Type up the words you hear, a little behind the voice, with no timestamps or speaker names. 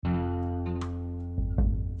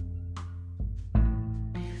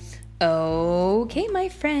Okay, my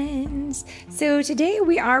friends. So today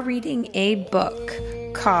we are reading a book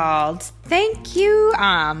called Thank You,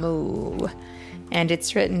 Amu. And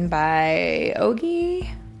it's written by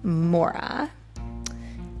Ogi Mora.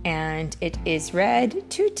 And it is read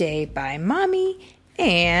today by Mommy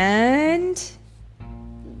and...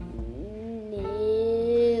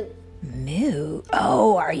 Moo.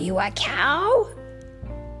 Oh, are you a cow?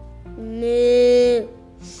 Moo.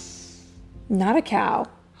 Not a cow.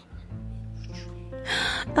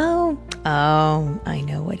 Oh, I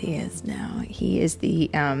know what he is now. He is the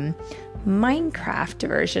Minecraft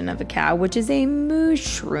version of a cow, which is a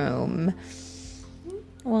mushroom.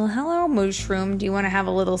 Well, hello, mushroom. Do you want to have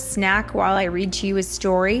a little snack while I read to you a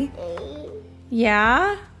story?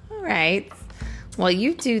 Yeah? All right. Well,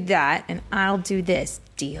 you do that, and I'll do this.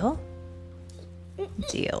 Deal?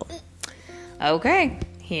 Deal. Okay,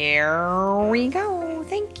 here we go.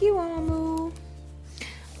 Thank you, Amu.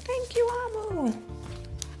 Thank you, Amu.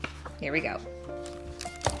 Here we go.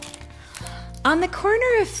 On the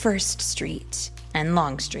corner of First Street and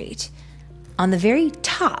Long Street, on the very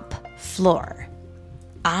top floor,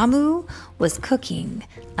 Amu was cooking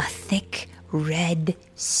a thick red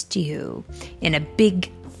stew in a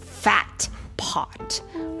big fat pot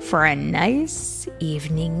for a nice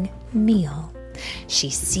evening meal. She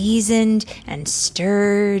seasoned and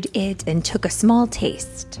stirred it and took a small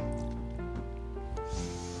taste.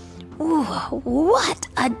 Ooh, what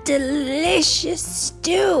a delicious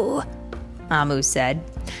stew, Amu said.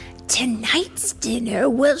 Tonight's dinner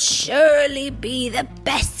will surely be the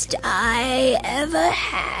best I ever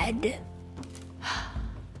had.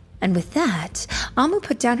 And with that, Amu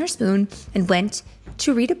put down her spoon and went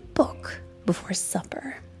to read a book before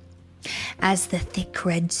supper. As the thick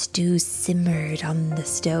red stew simmered on the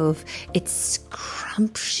stove, its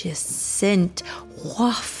scrumptious scent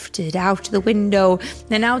wafted out the window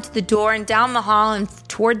and out the door and down the hall and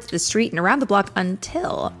towards the street and around the block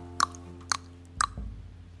until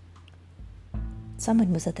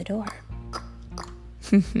someone was at the door.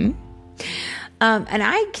 And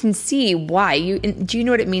I can see why. Do you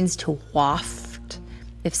know what it means to waft?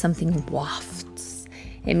 If something wafts,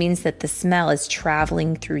 it means that the smell is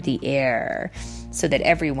traveling through the air so that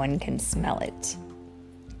everyone can smell it.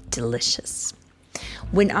 Delicious.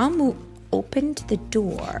 When Amu opened the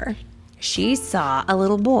door, she saw a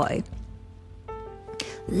little boy.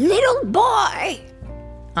 Little boy,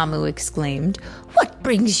 Amu exclaimed, what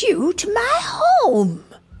brings you to my home?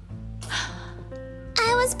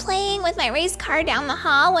 I was playing with my race car down the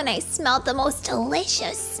hall when I smelled the most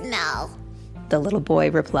delicious smell. The little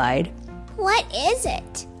boy replied. What is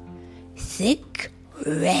it? Thick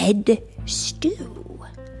red stew.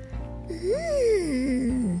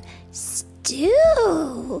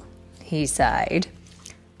 Stew, he sighed.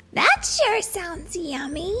 That sure sounds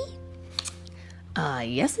yummy.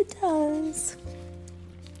 Yes it does.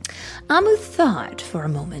 Amu thought for a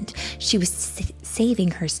moment. She was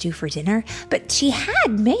saving her stew for dinner, but she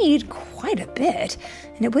had made quite a bit,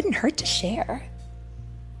 and it wouldn't hurt to share.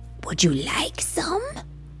 Would you like some?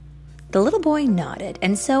 The little boy nodded,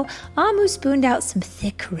 and so Amu spooned out some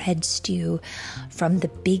thick red stew from the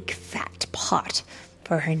big fat pot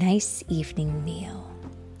for her nice evening meal.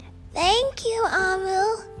 Thank you,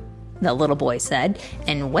 Amu, the little boy said,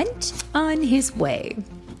 and went on his way.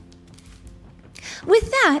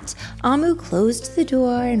 With that, Amu closed the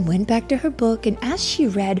door and went back to her book, and as she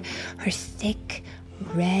read, her thick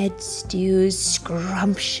red stew's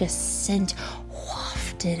scrumptious scent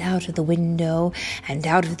wafted out of the window and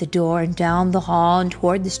out of the door and down the hall and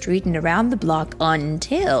toward the street and around the block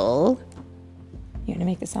until... You want to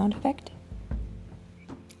make a sound effect?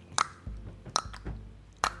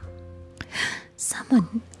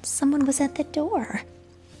 Someone was at the door.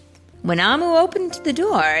 When Amu opened the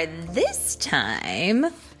door, this time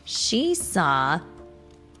she saw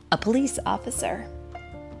a police officer.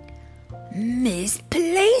 Miss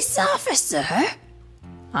Police Officer,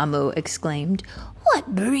 Amu exclaimed,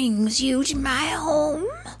 what brings you to my home?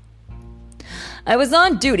 I was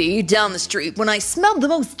on duty down the street when I smelled the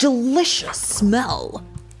most delicious smell,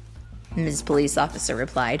 Miss Police Officer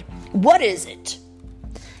replied. What is it?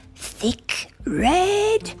 Thick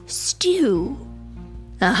red stew.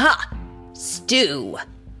 Aha! Stew,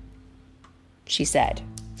 she said,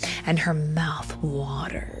 and her mouth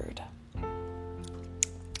watered.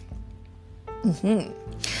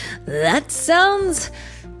 That sounds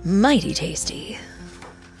mighty tasty.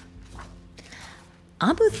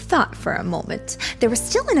 Amu thought for a moment. There was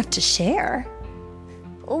still enough to share.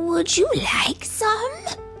 Would you like some?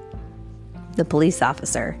 The police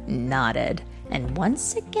officer nodded And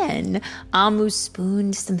once again, Amu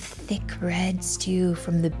spooned some thick red stew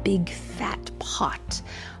from the big fat pot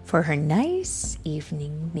for her nice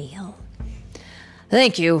evening meal.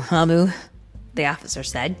 "Thank you, Amu," the officer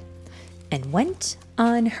said, and went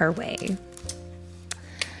on her way.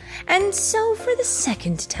 And so for the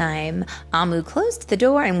second time, Amu closed the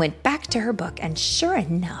door and went back to her book, and sure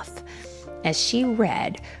enough, as she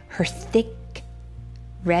read, her thick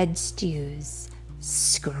red stew's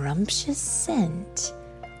scrumptious scent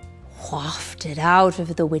wafted out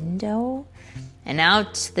of the window and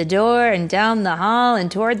out the door and down the hall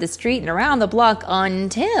and toward the street and around the block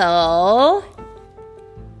until...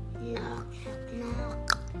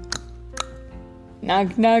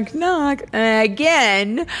 Knock, knock, knock.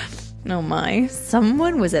 Again. Oh my.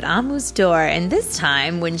 Someone was at Amu's door, and this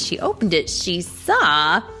time when she opened it, she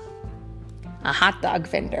saw a hot dog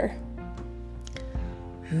vendor.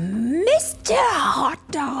 "Mr. Hot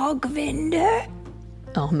Dog Vendor,"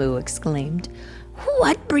 Amu exclaimed,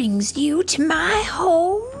 "what brings you to my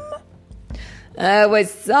home?" "I was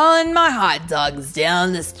selling my hot dogs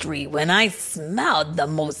down the street when I smelled the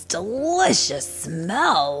most delicious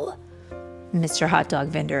smell," Mr. Hot Dog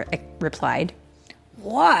Vendor replied.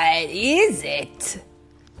 "What is it?"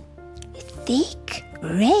 "Thick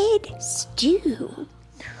red stew."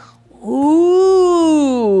 "Ooh,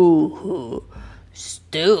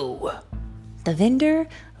 stew." The vendor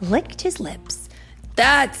licked his lips.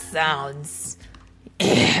 "That sounds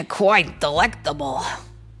quite delectable."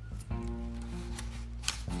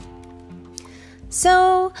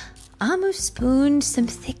 So Amu spooned some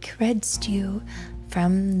thick red stew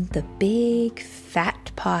from the big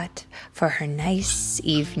fat pot for her nice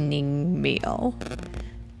evening meal.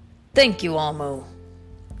 "Thank you, Amu,"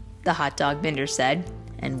 the hot dog vendor said,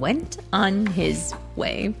 and went on his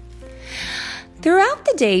way. Throughout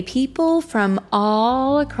the day, people from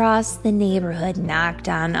all across the neighborhood knocked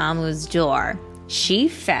on Amu's door. She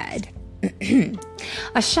fed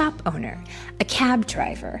a shop owner, a cab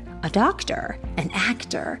driver, a doctor, an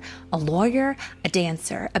actor, a lawyer, a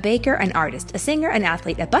dancer, a baker, an artist, a singer, an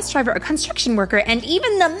athlete, a bus driver, a construction worker, and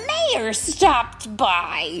even the mayor stopped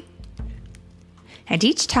by. And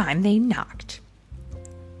each time they knocked,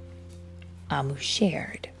 Amu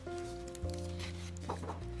shared.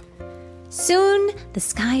 Soon the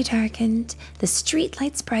sky darkened, the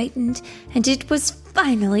streetlights brightened, and it was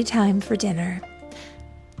finally time for dinner.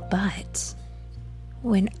 But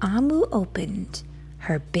when Amu opened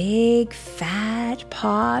her big fat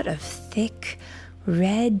pot of thick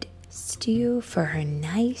red stew for her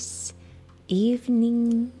nice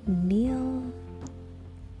evening meal,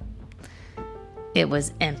 it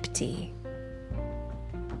was empty.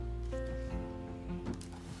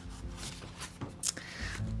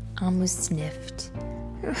 Amu sniffed.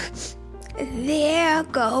 "There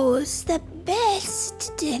goes the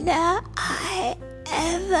best dinner I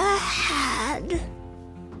ever had."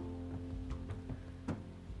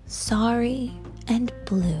 Sorry and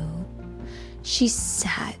blue, she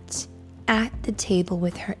sat at the table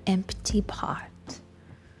with her empty pot.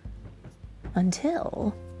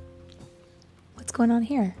 Until... What's going on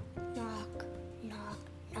here? Knock, knock,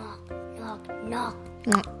 knock,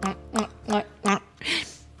 knock, knock.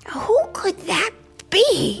 Who could that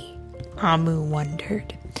be? Amu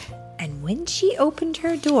wondered. And when she opened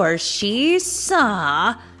her door, she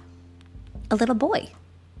saw a little boy,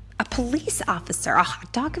 a police officer, a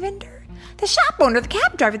hot dog vendor, the shop owner, the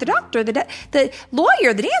cab driver, the doctor, the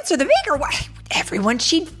lawyer, the dancer, the baker. Everyone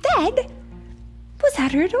she'd fed was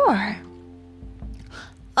at her door.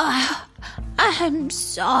 I'm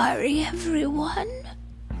sorry, everyone,"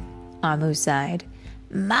 Amu sighed.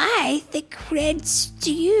 "My thick red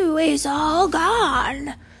stew is all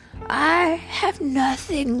gone. I have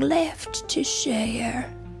nothing left to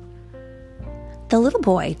share." The little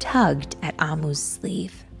boy tugged at Amu's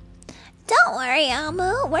sleeve. "Don't worry,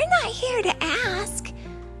 Amu. We're not here to ask.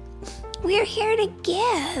 We're here to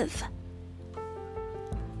give."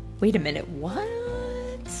 Wait a minute, what?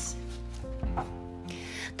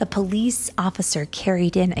 The police officer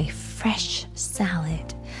carried in a fresh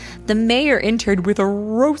salad. The mayor entered with a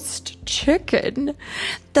roast chicken.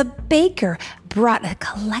 The baker brought a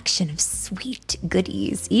collection of sweet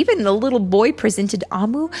goodies. Even the little boy presented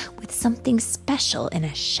Amu with something special in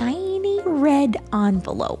a shiny red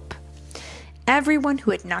envelope. Everyone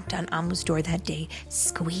who had knocked on Amu's door that day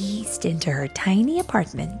squeezed into her tiny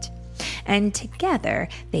apartment, and together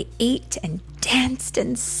they ate and danced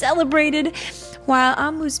and celebrated while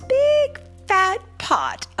Amu's big fat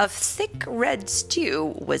pot of thick red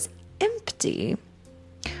stew was empty.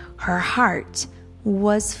 Her heart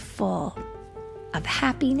was full of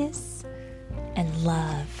happiness and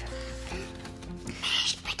love.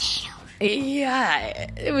 Yeah,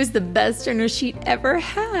 it was the best dinner she'd ever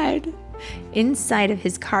had. Inside of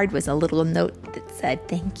his card was a little note that said,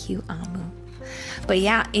 "Thank you, Amu." But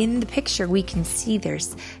yeah, in the picture, we can see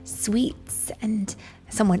there's sweets and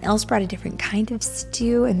someone else brought a different kind of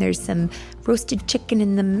stew, and there's some roasted chicken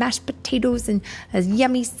and the mashed potatoes and a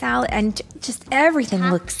yummy salad, and just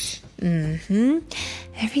everything looks...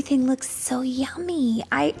 Everything looks so yummy.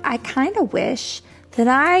 I kind of wish that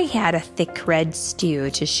I had a thick red stew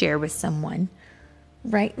to share with someone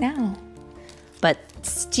right now. But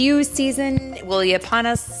stew season will be upon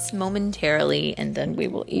us momentarily, and then we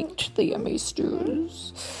will eat the yummy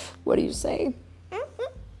stews. What do you say?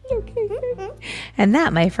 Okay. And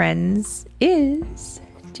that, my friends, is...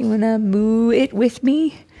 Do you want to moo it with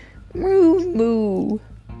me? Moo, moo.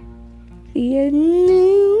 The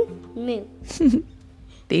end. Moo.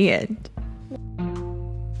 The end.